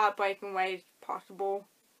most heartbreaking ways possible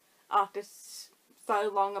after so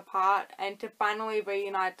long apart, and to finally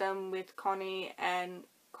reunite them with Connie and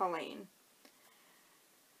Colleen.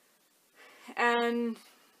 And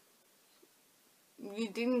you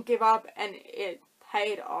didn't give up, and it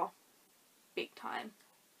paid off big time.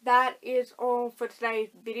 That is all for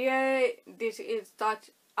today's video. This is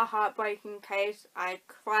such a heartbreaking case. I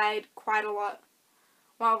cried quite a lot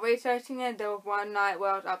while researching it. There was one night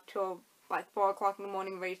where I was up till like 4 o'clock in the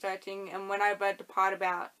morning researching, and when I read the part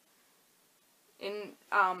about in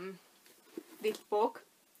this book,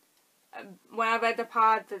 when I read the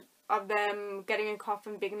part of them getting a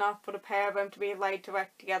coffin big enough for the pair of them to be laid to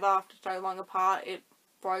rest together after so long apart, it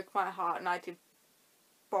broke my heart and I did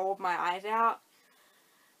bawl my eyes out.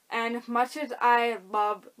 And as much as I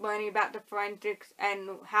love learning about the forensics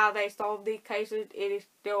and how they solve these cases, it is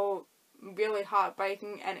still really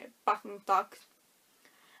heartbreaking, and it fucking sucks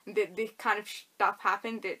that this kind of stuff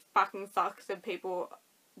happens. It fucking sucks that people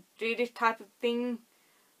do this type of thing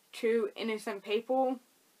to innocent people.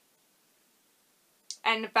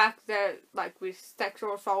 And the fact that, like, with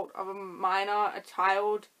sexual assault of a minor, a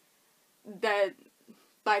child, that,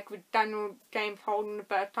 like, with Daniel James Holdem the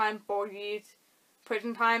first time, 4 years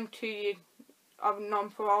prison time, 2 years of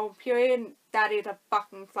non-parole period, that is a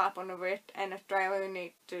fucking slap on the wrist, and Australia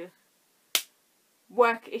needs to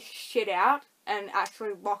work its shit out and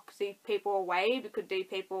actually lock these people away, because these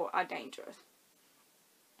people are dangerous.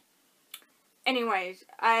 Anyways,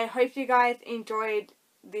 I hope you guys enjoyed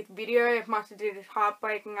this video as much as it is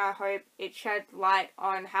heartbreaking. I hope it sheds light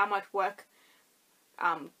on how much work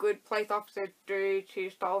good police officers do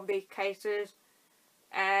to solve these cases.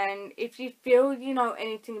 And if you feel you know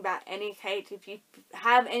anything about any case, if you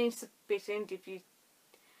have any suspicions,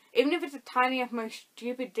 even if it's the tiniest, most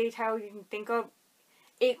stupid detail you can think of,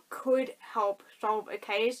 it could help solve a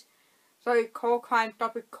case. So call Crime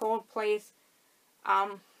Stoppers, call police,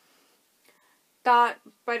 start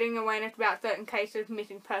spreading awareness about certain cases,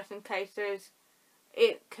 missing person cases.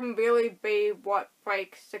 It can really be what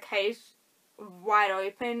breaks the case wide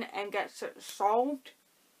open and gets solved.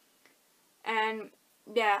 And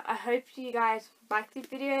yeah, I hope you guys liked this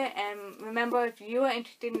video, and remember, if you are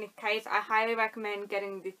interested in this case, I highly recommend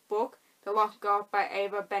getting this book, The Lost Girl by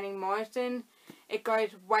Ava Benning Morrison. It goes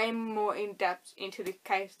way more in depth into this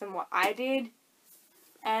case than what I did.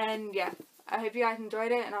 And yeah, I hope you guys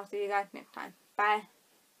enjoyed it, and I'll see you guys next time. Bye.